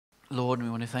Lord, we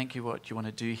want to thank you what you want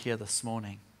to do here this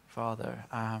morning, Father.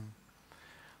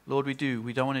 Lord, we do.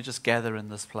 We don't want to just gather in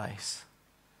this place,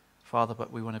 Father,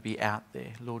 but we want to be out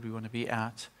there. Lord, we want to be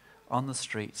out on the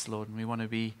streets, Lord, and we want to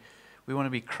be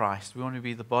Christ. We want to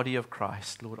be the body of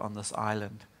Christ, Lord, on this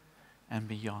island and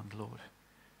beyond, Lord.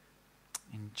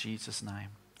 In Jesus' name,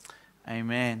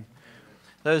 amen.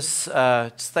 Those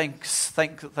thank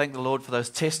the Lord for those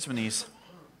testimonies,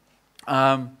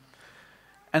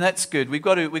 and that's good. We've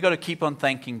got to keep on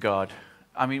thanking God.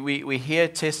 I mean, we hear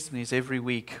testimonies every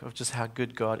week of just how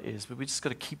good God is, but we just got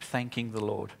to keep thanking the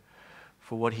Lord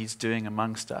for what He's doing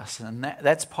amongst us, and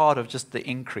that's part of just the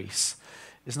increase.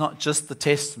 It's not just the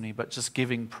testimony, but just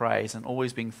giving praise and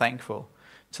always being thankful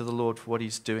to the Lord for what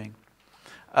He's doing.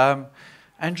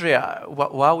 Andrea,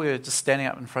 while we were just standing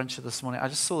up in front of you this morning, I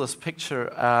just saw this picture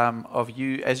of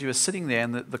you as you were sitting there,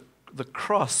 and the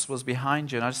cross was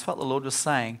behind you, and I just felt the Lord was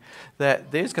saying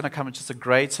that there's going to come just a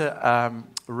greater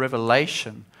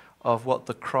revelation of what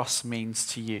the cross means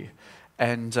to you,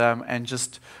 and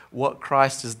just what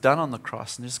Christ has done on the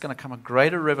cross, and there's going to come a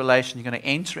greater revelation. You're going to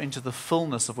enter into the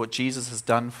fullness of what Jesus has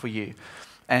done for you,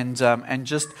 and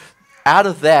just out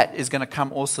of that is going to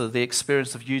come also the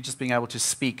experience of you just being able to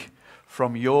speak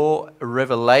from your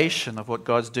revelation of what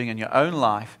God's doing in your own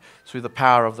life through the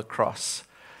power of the cross.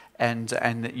 And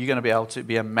you're going to be able to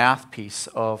be a mouthpiece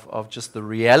of just the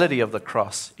reality of the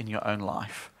cross in your own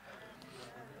life.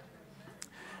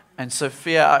 And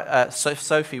Sophie,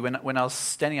 when I was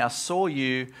standing, I saw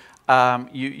you.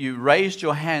 You raised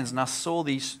your hands, and I saw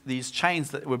these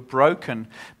chains that were broken.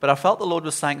 But I felt the Lord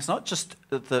was saying it's not just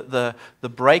the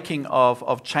breaking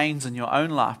of chains in your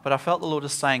own life, but I felt the Lord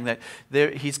was saying that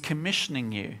He's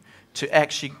commissioning you to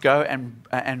actually go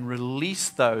and release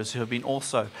those who have been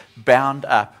also bound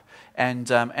up.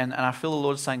 And I feel the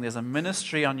Lord saying there's a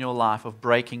ministry on your life of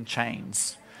breaking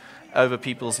chains over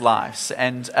people's lives.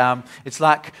 And it's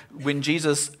like when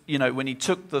Jesus, when He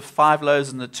took the 5 loaves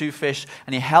and the 2 fish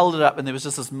and He held it up, and there was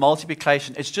just this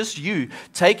multiplication. It's just you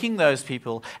taking those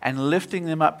people and lifting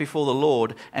them up before the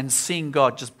Lord and seeing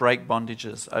God just break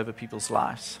bondages over people's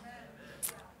lives.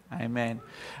 Amen.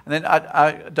 And then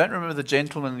I don't remember the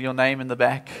gentleman, your name in the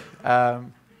back.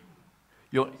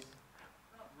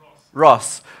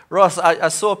 Ross, I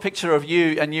saw a picture of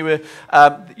you, and you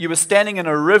were standing in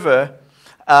a river,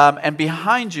 and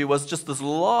behind you was just this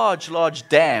large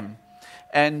dam.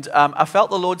 And I felt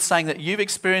the Lord saying that you've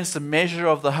experienced a measure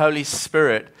of the Holy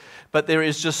Spirit, but there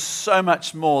is just so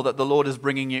much more that the Lord is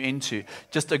bringing you into,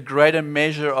 just a greater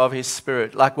measure of His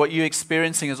Spirit. Like what you're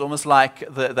experiencing is almost like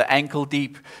the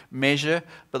ankle-deep measure,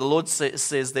 but the Lord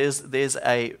says there's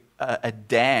a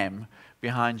dam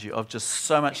behind you of just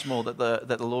so much more that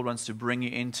the Lord wants to bring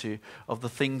you into, of the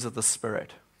things of the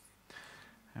Spirit.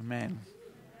 Amen.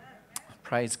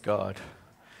 Praise God.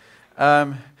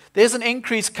 There's an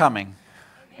increase coming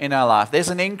in our life. There's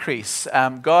an increase.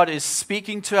 God is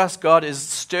speaking to us. God is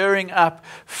stirring up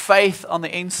faith on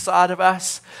the inside of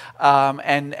us.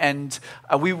 And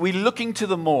we're looking to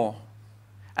the more.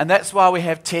 And that's why we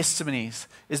have testimonies,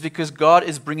 is because God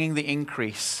is bringing the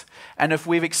increase. And if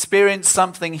we've experienced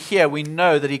something here, we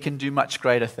know that He can do much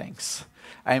greater things.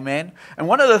 Amen. And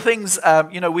one of the things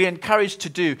we're encouraged to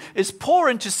do is pour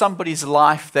into somebody's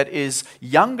life that is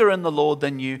younger in the Lord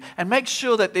than you, and make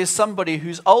sure that there's somebody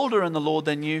who's older in the Lord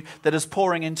than you that is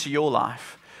pouring into your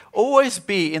life. Always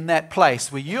be in that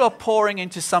place where you are pouring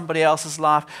into somebody else's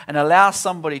life, and allow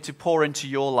somebody to pour into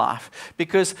your life.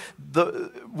 Because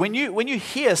when you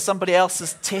hear somebody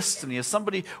else's testimony, or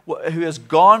somebody who has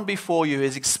gone before you, who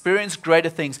has experienced greater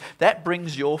things, that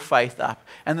brings your faith up.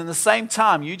 And at the same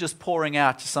time, you just pouring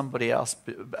out to somebody else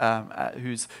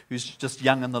who's just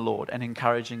young in the Lord, and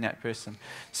encouraging that person.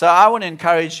 So I want to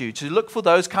encourage you to look for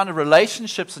those kind of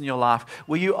relationships in your life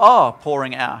where you are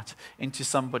pouring out into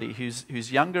somebody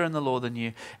who's younger in the Lord than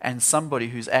you, and somebody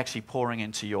who's actually pouring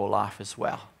into your life as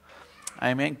well.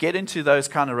 Amen. Get into those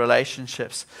kind of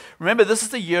relationships. Remember, this is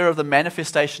the year of the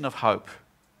manifestation of hope.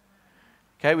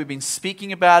 Okay, we've been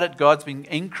speaking about it. God's been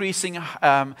increasing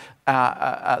the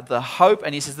hope,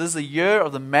 and He says this is the year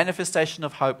of the manifestation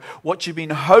of hope. What you've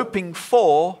been hoping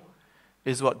for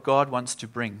is what God wants to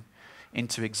bring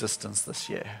into existence this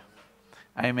year.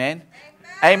 Amen.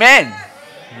 Amen.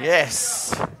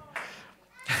 Yes.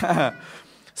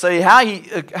 So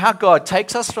how God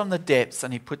takes us from the depths,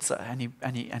 and He puts and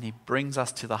He brings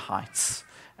us to the heights.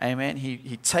 Amen.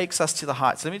 He takes us to the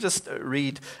heights. Let me just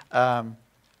read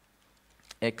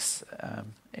Exodus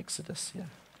here.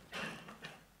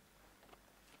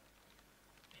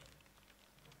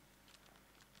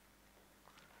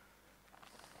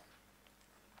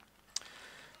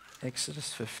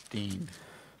 Exodus 15.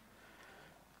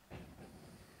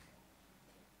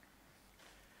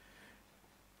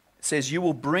 says, you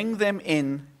will bring them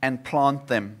in and plant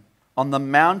them on the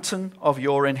mountain of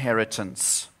your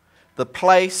inheritance, the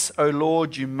place, O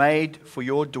Lord, you made for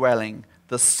your dwelling,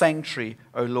 the sanctuary,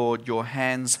 O Lord, your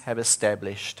hands have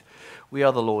established. We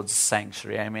are the Lord's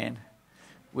sanctuary, amen.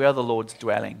 We are the Lord's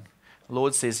dwelling. The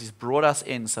Lord says He's brought us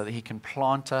in so that He can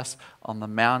plant us on the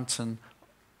mountain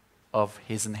of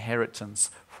His inheritance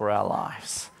for our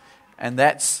lives. And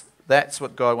that's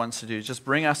what God wants to do, just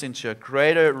bring us into a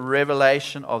greater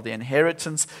revelation of the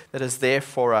inheritance that is there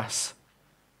for us.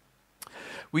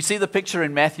 We see the picture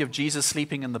in Matthew of Jesus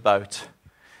sleeping in the boat,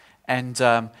 and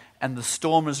the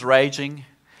storm is raging,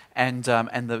 and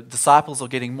the disciples are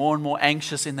getting more and more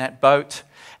anxious in that boat,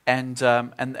 and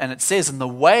it says, and the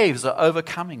waves are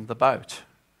overcoming the boat,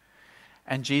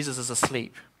 and Jesus is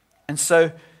asleep. And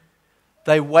so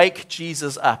they wake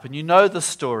Jesus up, and you know the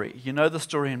story. You know the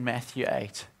story in Matthew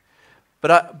 8.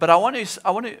 But I want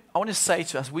to say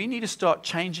to us, we need to start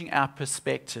changing our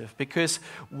perspective, because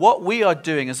what we are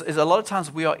doing is a lot of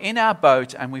times we are in our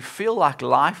boat and we feel like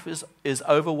life is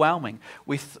overwhelming.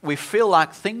 We feel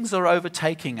like things are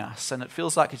overtaking us, and it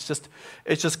feels like it's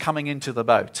just coming into the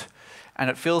boat, and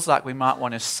it feels like we might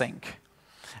want to sink.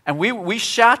 And we're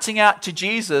shouting out to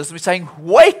Jesus, we're saying,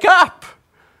 "Wake up!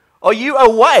 Are you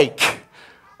awake?"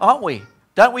 Aren't we?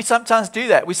 Don't we sometimes do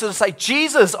that? We sort of say,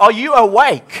 "Jesus, are you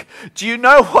awake? Do you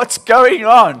know what's going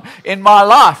on in my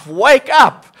life? Wake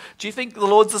up." Do you think the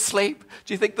Lord's asleep?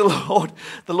 Do you think the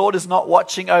Lord is not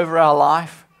watching over our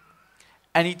life?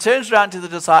 And He turns around to the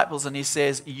disciples and He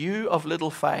says, "You of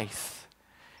little faith."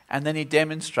 And then He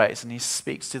demonstrates and He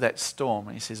speaks to that storm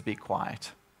and He says, "Be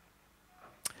quiet."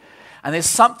 And there's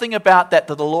something about that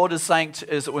the Lord is saying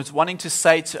is wanting to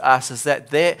say to us, is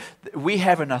that we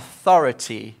have an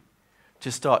authority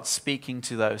to start speaking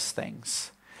to those things.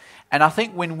 And I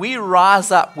think when we rise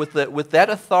up with that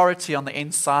authority on the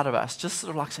inside of us, just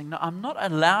sort of like saying, "No, I'm not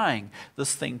allowing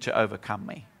this thing to overcome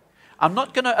me. I'm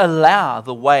not going to allow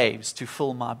the waves to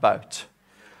fill my boat."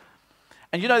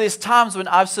 And you know, there's times when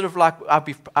I've sort of like,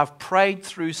 I've prayed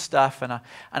through stuff, and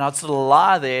I'd sort of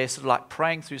lie there, sort of like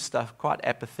praying through stuff quite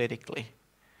apathetically.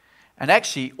 And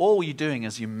actually, all you're doing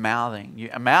is you're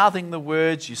mouthing the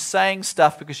words, you're saying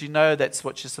stuff because you know that's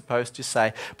what you're supposed to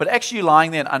say. But actually, you're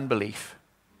lying there in unbelief.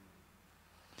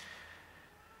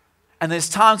 And there's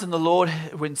times in the Lord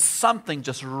when something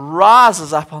just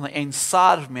rises up on the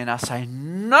inside of me, and I say,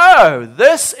 "No,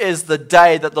 this is the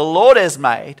day that the Lord has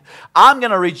made. I'm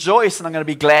going to rejoice and I'm going to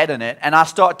be glad in it." And I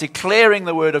start declaring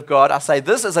the word of God. I say,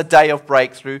 "This is a day of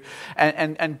breakthrough,"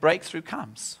 and breakthrough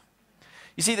comes.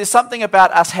 You see, there's something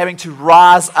about us having to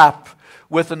rise up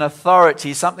with an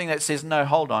authority, something that says, "No,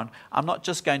 hold on. I'm not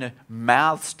just going to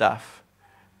mouth stuff,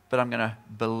 but I'm going to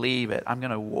believe it. I'm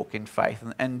going to walk in faith."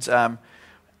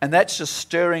 And that's just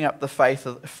stirring up the faith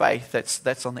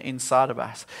that's on the inside of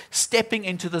us. Stepping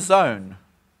into the zone,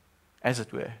 as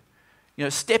it were. You know,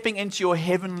 stepping into your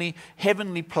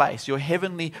heavenly place, your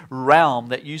heavenly realm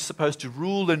that you're supposed to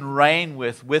rule and reign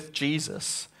with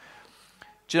Jesus.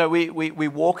 Do you know, we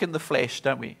walk in the flesh,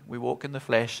 don't we? We walk in the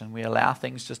flesh and we allow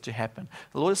things just to happen.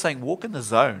 The Lord is saying, walk in the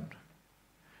zone.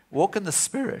 Walk in the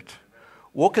Spirit.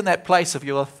 Walk in that place of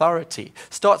your authority.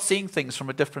 Start seeing things from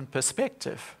a different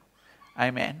perspective.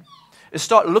 Amen.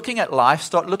 Start looking at life,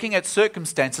 start looking at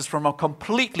circumstances from a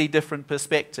completely different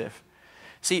perspective.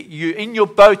 See, you're in your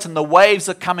boat and the waves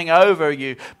are coming over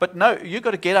you. But no, you've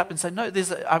got to get up and say, "No,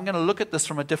 I'm going to look at this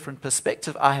from a different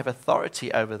perspective. I have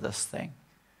authority over this thing."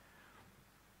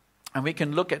 And we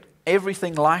can look at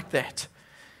everything like that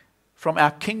from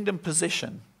our kingdom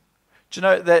position. Do you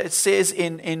know that it says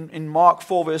in Mark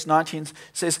 4 verse 19,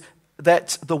 says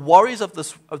that the worries of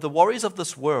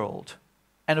this world,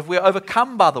 and if we're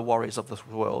overcome by the worries of this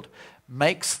world,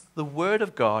 makes the word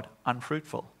of God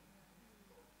unfruitful.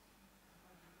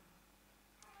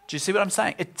 Do you see what I'm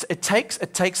saying? It takes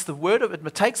the word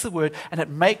and it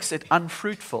makes it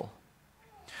unfruitful.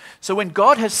 So when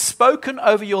God has spoken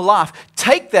over your life,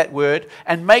 take that word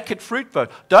and make it fruitful.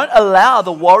 Don't allow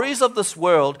the worries of this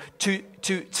world to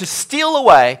steal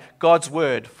away God's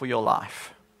word for your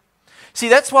life. See,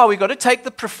 that's why we've got to take the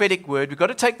prophetic word. We've got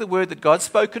to take the word that God's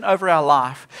spoken over our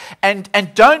life, and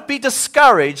don't be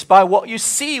discouraged by what you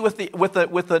see with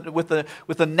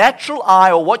the natural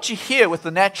eye, or what you hear with the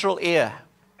natural ear.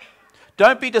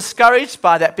 Don't be discouraged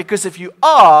by that, because if you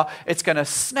are, it's going to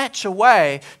snatch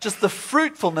away just the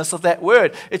fruitfulness of that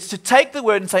word. It's to take the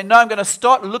word and say, "No, I'm going to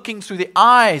start looking through the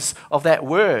eyes of that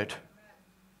word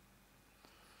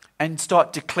and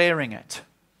start declaring it.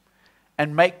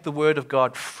 And make the word of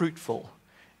God fruitful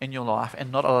in your life,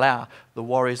 and not allow the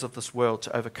worries of this world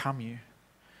to overcome you."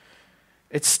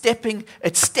 It's stepping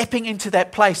into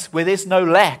that place where there's no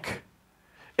lack.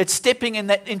 It's stepping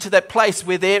into that place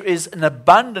where there is an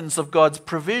abundance of God's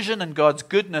provision and God's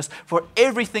goodness for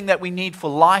everything that we need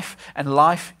for life and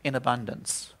life in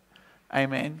abundance.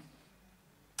 Amen.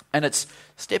 And it's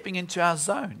stepping into our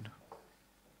zone.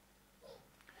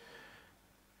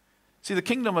 See, the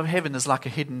kingdom of heaven is like a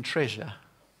hidden treasure.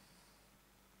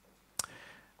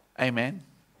 Amen.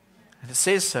 And it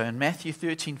says so in Matthew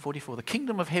 13:44. The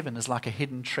kingdom of heaven is like a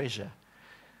hidden treasure.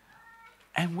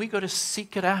 And we got to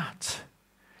seek it out.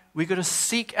 We got to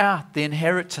seek out the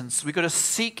inheritance. We got to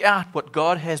seek out what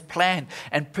God has planned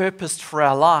and purposed for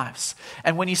our lives.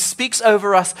 And when He speaks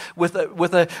over us with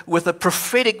a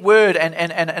prophetic word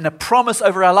and a promise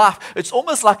over our life, it's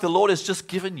almost like the Lord has just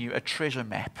given you a treasure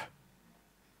map.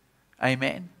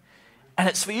 Amen. And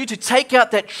it's for you to take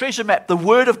out that treasure map, the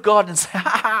Word of God, and say,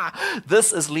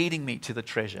 this is leading me to the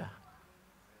treasure.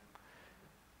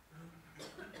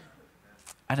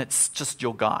 And it's just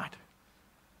your guide.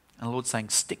 And the Lord's saying,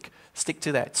 stick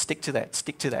to that, stick to that,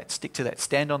 stick to that, stick to that.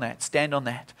 Stand on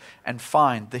that, and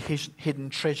find the hidden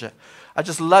treasure. I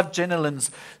just loved Jenna Lynn's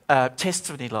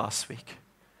testimony last week.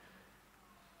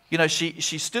 You know, she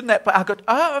stood in that,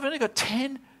 I've only got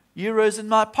 10 euros in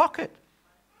my pocket.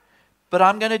 But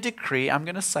I'm going to decree, I'm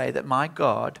going to say that my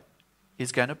God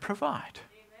is going to provide.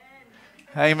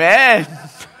 Amen.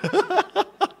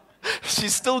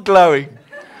 She's still glowing.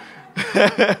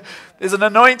 There's an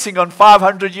anointing on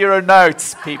 500 euro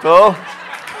notes, people.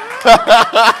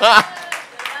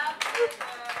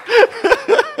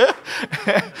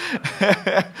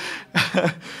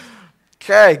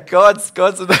 Okay, God's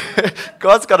got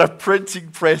a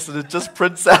printing press and it just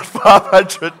prints out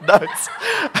 500 notes.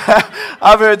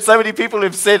 I've heard so many people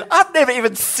who've said, I've never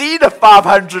even seen a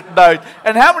 500 note.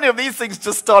 And how many of these things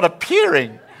just start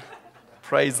appearing?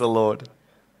 Praise the Lord.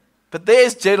 But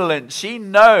there's Jenna. She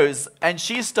knows and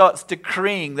she starts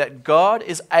decreeing that God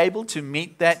is able to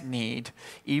meet that need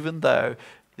even though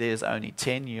there's only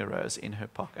 10 euros in her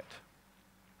pocket.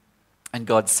 And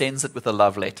God sends it with a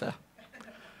love letter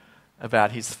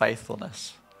about His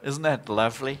faithfulness. Isn't that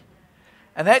lovely?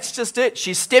 And that's just it.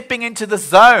 She's stepping into the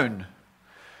zone.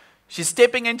 She's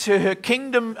stepping into her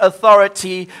kingdom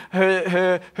authority,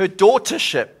 her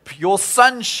daughtership, your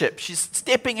sonship. She's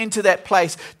stepping into that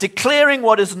place, declaring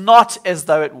what is not as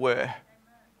though it were.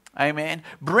 Amen.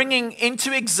 Bringing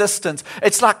into existence.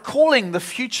 It's like calling the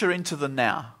future into the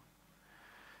now.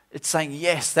 It's saying,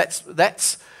 yes,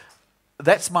 that's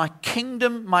my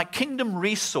kingdom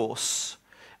resource.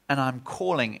 And I'm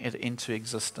calling it into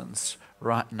existence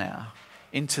right now,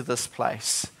 into this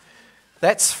place.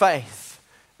 That's faith.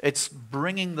 It's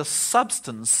bringing the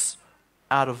substance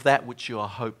out of that which you are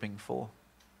hoping for.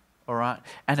 All right?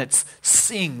 And it's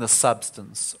seeing the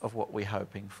substance of what we're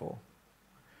hoping for.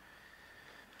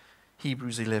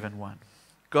 Hebrews 11:1.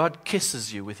 God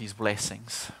kisses you with His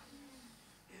blessings.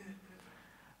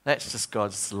 That's just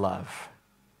God's love.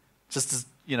 Just as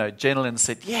Jenna Lynn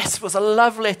said, yes, it was a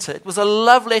love letter. It was a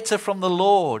love letter from the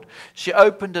Lord. She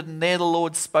opened it and there the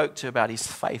Lord spoke to her about His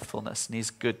faithfulness and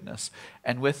His goodness.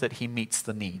 And with it, He meets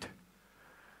the need.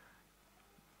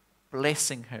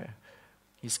 Blessing her.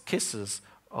 His kisses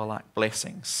are like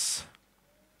blessings.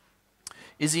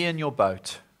 Is He in your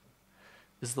boat?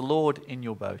 Is the Lord in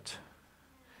your boat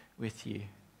with you?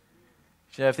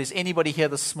 If there's anybody here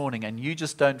this morning and you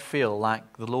just don't feel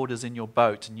like the Lord is in your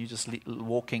boat and you're just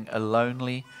walking a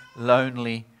lonely,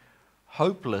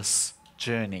 hopeless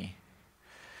journey,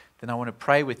 then I want to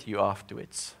pray with you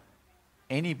afterwards.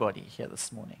 Anybody here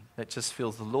this morning that just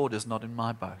feels the Lord is not in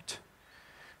my boat,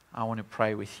 I want to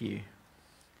pray with you.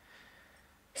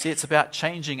 See, it's about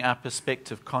changing our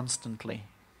perspective constantly.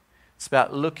 It's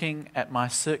about looking at my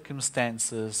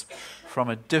circumstances from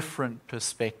a different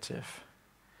perspective.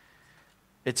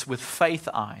 It's with faith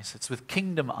eyes. It's with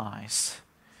kingdom eyes.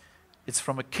 It's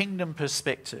from a kingdom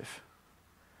perspective.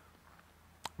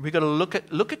 We've got to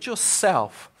look at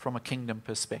yourself from a kingdom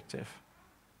perspective.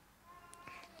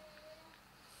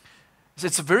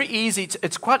 It's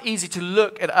quite easy to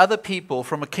look at other people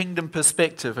from a kingdom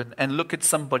perspective and look at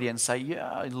somebody and say,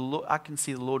 yeah, I can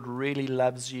see the Lord really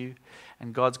loves you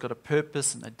and God's got a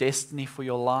purpose and a destiny for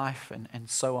your life and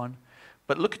so on.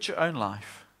 But look at your own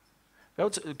life.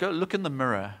 Go look in the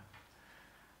mirror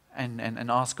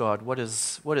and ask God, what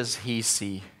does He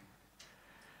see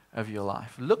of your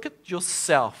life? Look at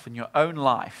yourself and your own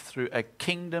life through a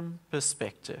kingdom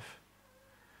perspective.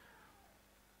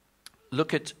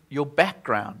 Look at your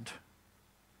background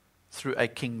through a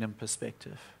kingdom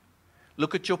perspective.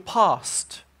 Look at your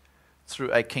past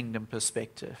through a kingdom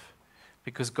perspective.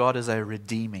 Because God is a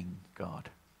redeeming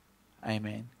God.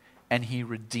 Amen. And He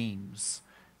redeems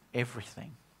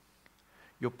everything.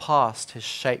 Your past has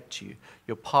shaped you.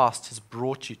 Your past has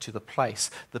brought you to the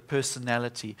place, the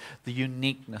personality, the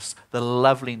uniqueness, the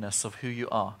loveliness of who you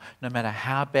are. No matter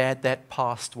how bad that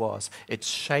past was, it's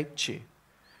shaped you.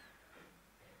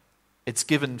 It's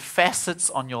given facets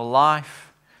on your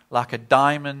life like a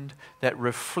diamond that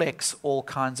reflects all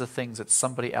kinds of things that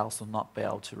somebody else will not be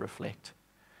able to reflect.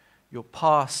 Your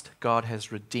past, God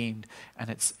has redeemed, and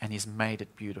He's made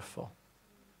it beautiful.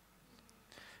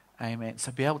 Amen.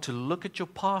 So be able to look at your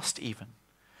past even.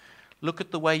 Look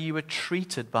at the way you were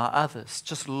treated by others.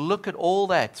 Just look at all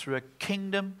that through a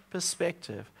kingdom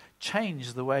perspective.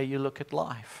 Change the way you look at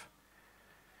life.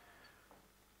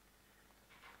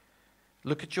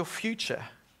 Look at your future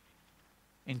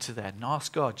into that and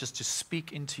ask God just to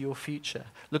speak into your future.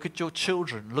 Look at your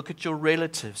children. Look at your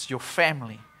relatives, your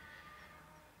family.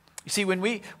 You see,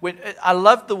 I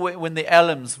love the way when the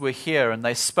Allams were here and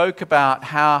they spoke about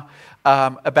how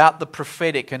about the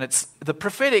prophetic, and the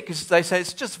prophetic is, they say,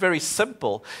 it's just very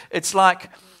simple. It's like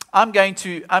I'm going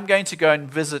to go and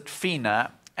visit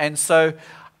Fina, and so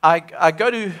I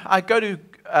go to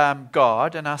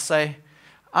God and I say,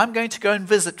 I'm going to go and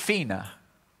visit Fina.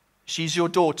 She's your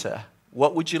daughter.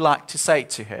 What would you like to say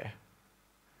to her?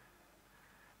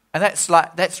 And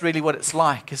that's really what it's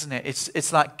like, isn't it?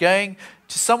 It's like going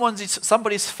to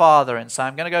somebody's father and saying,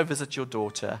 I'm going to go visit your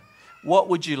daughter. What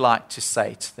would you like to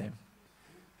say to them?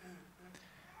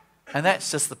 And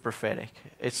that's just the prophetic.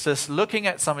 It's just looking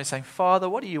at somebody saying, Father,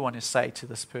 what do you want to say to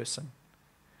this person?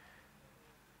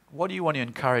 What do you want to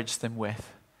encourage them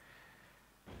with?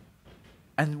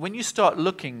 And when you start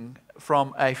looking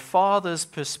from a father's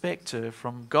perspective,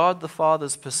 from God the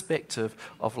Father's perspective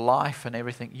of life and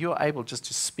everything, you're able just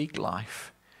to speak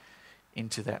life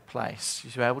into that place.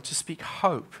 You're able to speak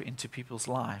hope into people's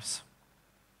lives.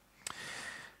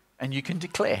 And you can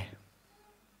declare.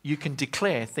 You can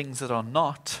declare things that are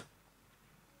not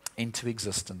into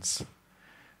existence.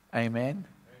 Amen?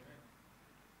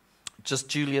 Just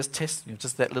Julia's testimony,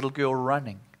 just that little girl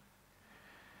running.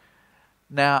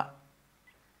 Now,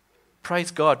 praise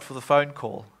God for the phone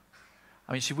call.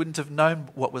 I mean, she wouldn't have known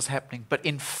what was happening. But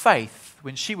in faith,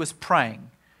 when she was praying,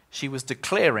 she was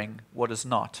declaring what is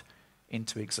not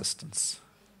into existence.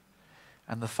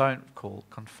 And the phone call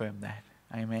confirmed that.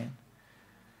 Amen.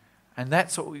 And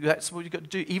that's what you've got to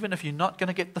do. Even if you're not going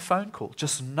to get the phone call,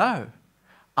 just know,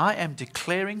 I am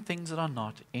declaring things that are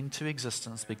not into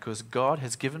existence because God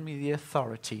has given me the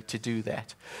authority to do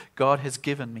that. God has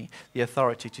given me the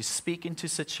authority to speak into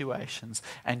situations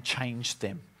and change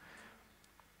them.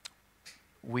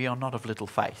 We are not of little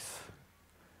faith.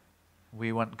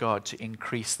 We want God to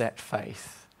increase that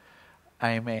faith.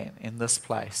 Amen. In this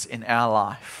place, in our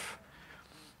life.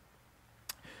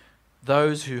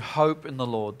 Those who hope in the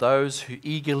Lord, those who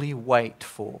eagerly wait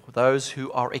for, those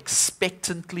who are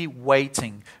expectantly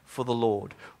waiting for the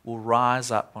Lord will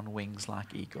rise up on wings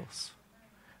like eagles.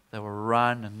 They will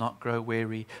run and not grow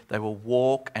weary. They will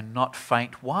walk and not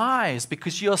faint. Why? It's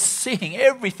because you're seeing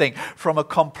everything from a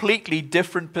completely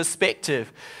different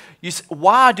perspective.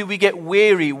 Why do we get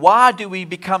weary? Why do we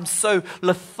become so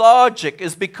lethargic?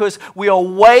 Is because we are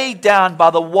weighed down by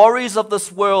the worries of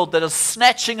this world that are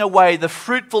snatching away the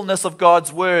fruitfulness of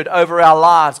God's word over our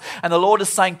lives. And the Lord is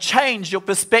saying, change your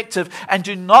perspective and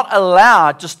do not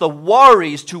allow just the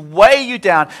worries to weigh you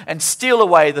down and steal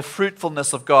away the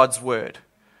fruitfulness of God's word.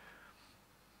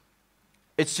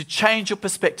 It's to change your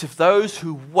perspective. Those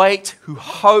who wait, who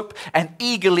hope, and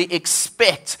eagerly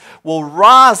expect will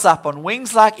rise up on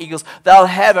wings like eagles. They'll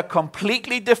have a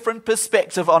completely different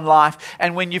perspective on life.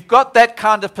 And when you've got that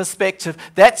kind of perspective,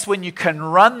 that's when you can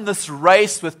run this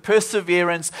race with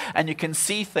perseverance and you can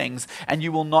see things and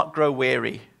you will not grow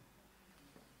weary.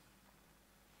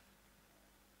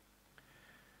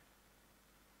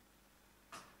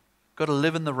 Got to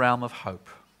live in the realm of hope.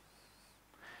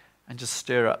 And just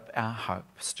stir up our hope.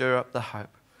 Stir up the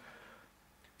hope.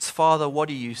 It's, Father, what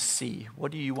do you see?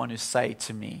 What do you want to say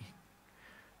to me?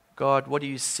 God, what do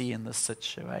you see in this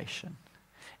situation?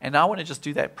 And I want to just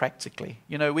do that practically.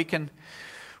 You know, we can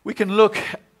look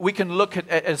at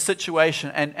a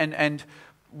situation and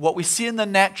what we see in the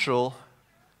natural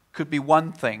could be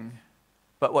one thing.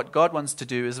 But what God wants to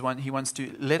do is He wants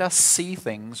to let us see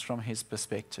things from His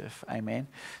perspective. Amen.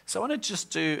 So I want to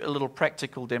just do a little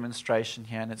practical demonstration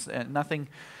here, and it's nothing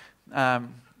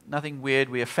weird.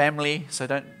 We're a family, so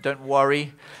don't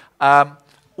worry.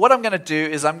 What I'm going to do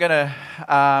is I'm going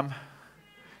to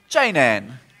Jane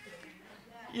Ann,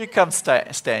 you come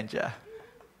stand here.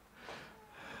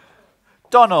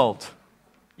 Donald,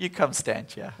 you come stand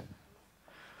here.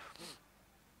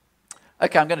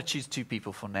 Okay, I'm going to choose two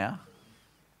people for now.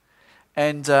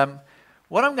 And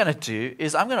what I'm going to do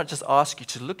is I'm going to just ask you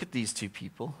to look at these two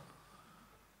people.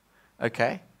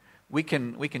 Okay? We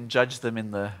can judge them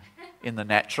in the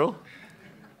natural.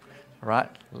 Right?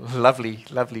 Lovely,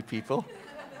 lovely people.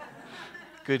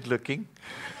 Good looking.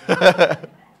 But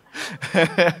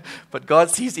God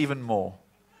sees even more.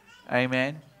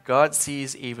 Amen? God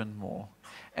sees even more.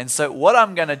 And so what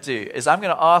I'm going to do is I'm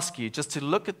going to ask you just to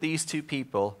look at these two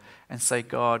people and say,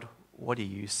 God, what do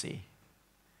you see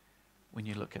when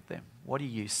you look at them? What do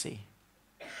you see?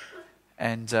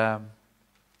 And I'm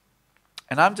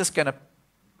just going to,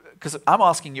 because I'm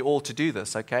asking you all to do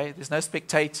this, okay? There's no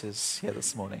spectators here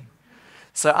this morning.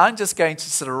 So I'm just going to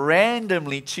sort of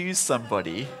randomly choose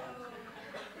somebody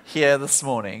here this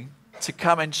morning to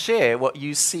come and share what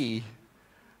you see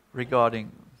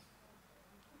regarding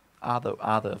either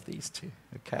of these two.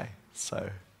 Okay, so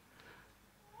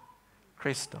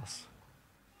Christos,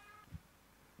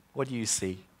 what do you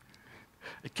see?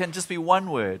 It can just be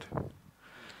one word.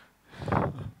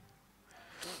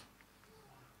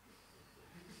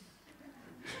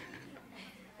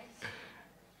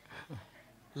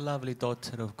 Lovely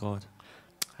daughter of God.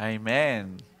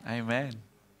 Amen. Amen.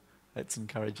 That's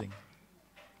encouraging.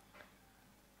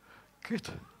 Good.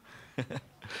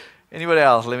 Anybody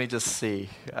else? Let me just see.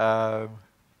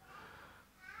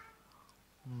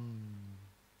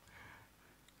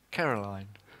 Caroline.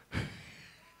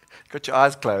 Got your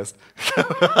eyes closed.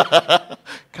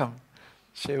 Come,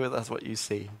 share with us what you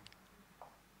see.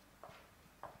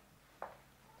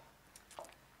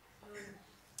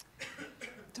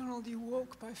 Donald, you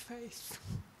walk by faith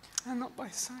and not by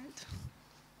sight.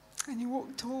 And you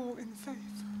walk tall in faith.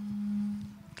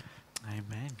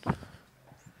 Amen.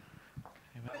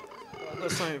 I've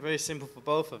got something very simple for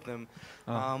both of them.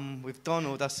 With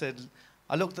Donald,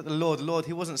 I looked at the Lord,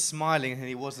 he wasn't smiling and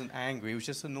he wasn't angry. It was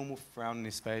just a normal frown on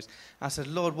his face. I said,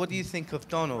 Lord, what do you think of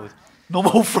Donald?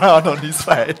 Normal frown on his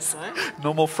face.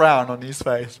 Normal frown on his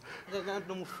face. Not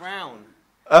normal frown.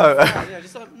 Oh. Yeah,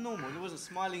 just like normal. He wasn't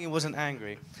smiling, he wasn't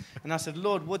angry. And I said,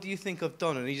 Lord, what do you think of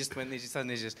Donald? And he just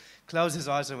suddenly closed his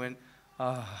eyes and went,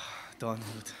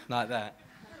 Donald, like that.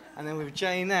 And then with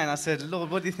Jane Ann, I said, Lord,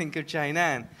 what do you think of Jane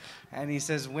Ann? And he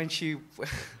says, when she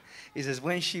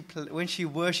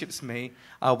worships me,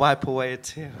 I'll wipe away a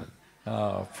tear.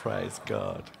 Oh, praise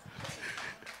God.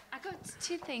 I got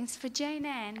two things. For Jane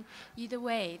Ann, you're the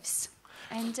waves.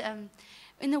 And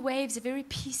in the waves, they're very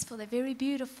peaceful, they're very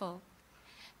beautiful.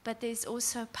 But there's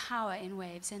also power in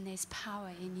waves, and there's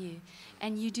power in you.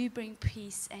 And you do bring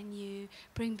peace, and you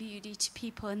bring beauty to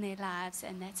people in their lives,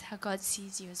 and that's how God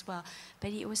sees you as well. But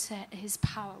his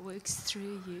power works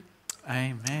through you.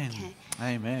 Amen. Okay.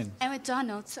 Amen. And with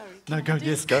Donald, sorry. No, go.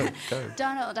 Yes, go.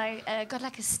 Donald, I got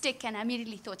like a stick, and I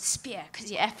immediately thought spear, because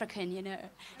you're African,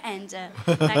 and a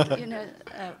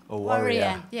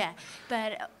warrior. Yeah.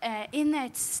 But in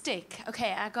that stick,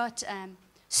 I got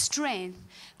strength,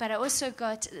 but I also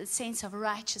got a sense of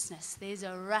righteousness. There's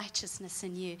a righteousness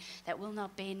in you that will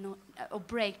not bend or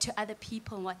break to other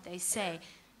people and what they say,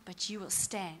 but you will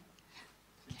stand.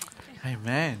 Okay.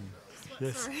 Amen.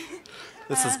 Yes.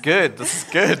 This is good. This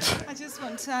is good. I just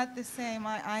want to add the same.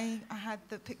 I had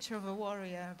the picture of a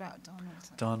warrior about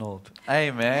Donald. Donald.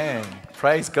 Amen.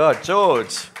 Praise God.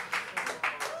 George.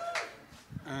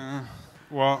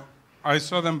 Well, I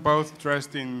saw them both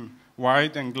dressed in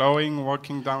white and glowing,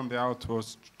 walking down the aisle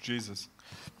towards Jesus.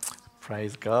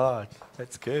 Praise God.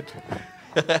 That's good.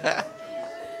 All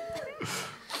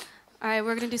right,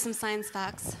 we're going to do some science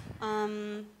facts.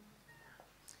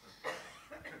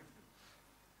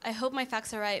 I hope my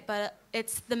facts are right, but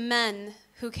it's the men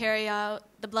who carry out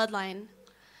the bloodline.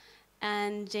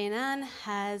 And Jane Ann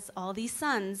has all these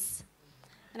sons.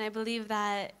 And I believe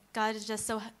that God is just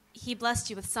he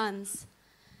blessed you with sons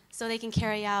so they can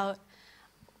carry out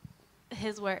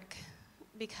his work,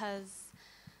 because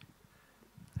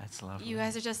that's lovely. You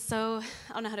guys are just so,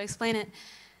 I don't know how to explain it.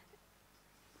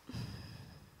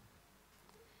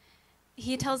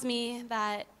 He tells me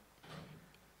that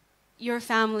your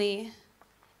family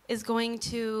is going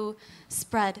to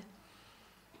spread,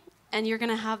 and you're going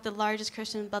to have the largest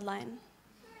Christian bloodline.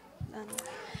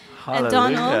 Hallelujah. And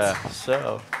Donald,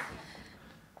 so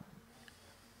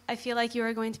I feel like you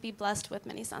are going to be blessed with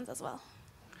many sons as well.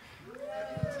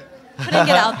 Putting it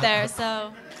out there,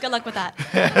 so good luck with that.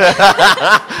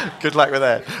 Good luck with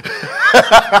that.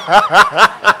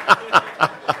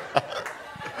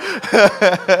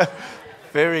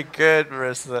 Very good,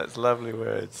 Marissa. That's lovely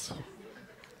words.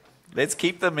 Let's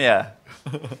keep them here.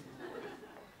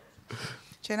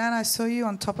 Jenan, I saw you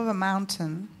on top of a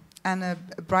mountain and a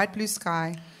bright blue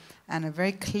sky and a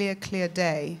very clear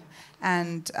day.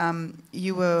 And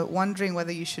you were wondering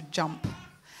whether you should jump.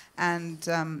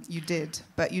 and you did.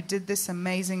 But you did this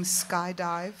amazing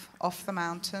skydive off the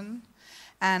mountain.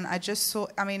 And I just saw,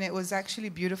 I mean, it was actually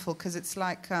beautiful because it's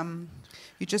like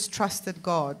you just trusted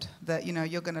God that, you know,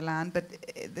 you're going to land. But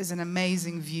there's an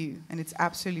amazing view, and it's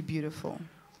absolutely beautiful.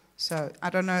 So I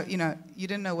don't know, you know, you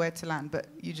didn't know where to land, but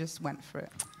you just went for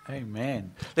it.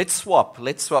 Amen. Let's swap,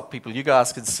 people. You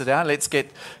guys can sit down. Let's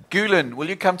get Gulen. Will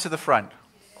you come to the front?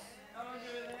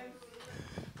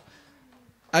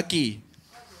 Aki.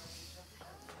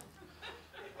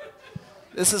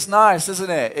 This is nice, isn't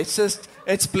it?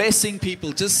 It's blessing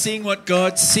people, just seeing what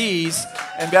God sees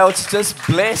and be able to just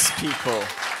bless people.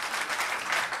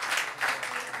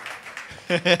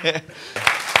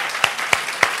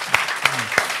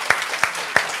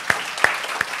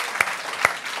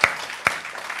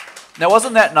 Now,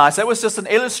 wasn't that nice? That was just an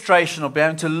illustration of being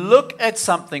able to look at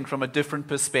something from a different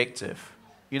perspective.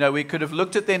 You know, we could have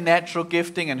looked at their natural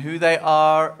gifting and who they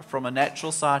are from a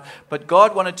natural side, but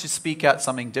God wanted to speak out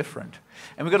something different.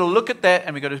 And we've got to look at that,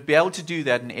 and we've got to be able to do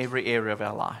that in every area of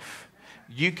our life.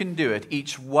 You can do it.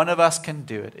 Each one of us can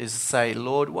do it, is say,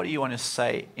 Lord, what do you want to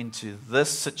say into this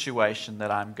situation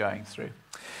that I'm going through?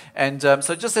 And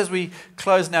so just as we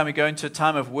close now, we go into a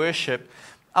time of worship,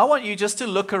 I want you just to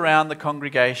look around the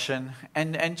congregation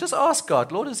and just ask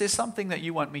God, Lord, is there something that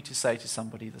you want me to say to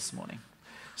somebody this morning?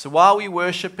 So while we're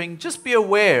worshiping, just be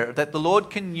aware that the Lord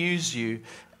can use you,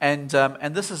 and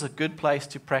this is a good place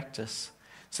to practice.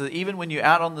 So that even when you're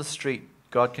out on the street,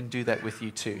 God can do that with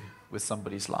you too, with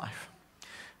somebody's life.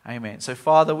 Amen. So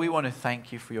Father, we want to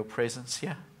thank you for your presence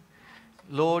here.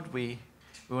 Lord, we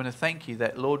want to thank you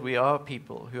that, Lord, we are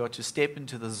people who are to step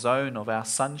into the zone of our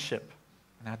sonship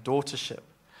and our daughtership.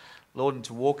 Lord, and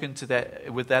to walk into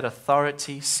that with that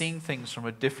authority, seeing things from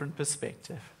a different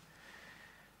perspective.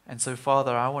 And so,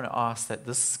 Father, I want to ask that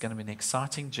this is going to be an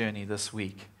exciting journey this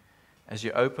week as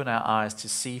you open our eyes to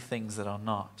see things that are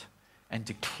not and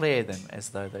declare them as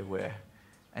though they were,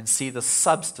 and see the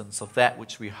substance of that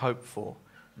which we hope for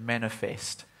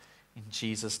manifest in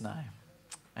Jesus' name.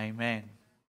 Amen.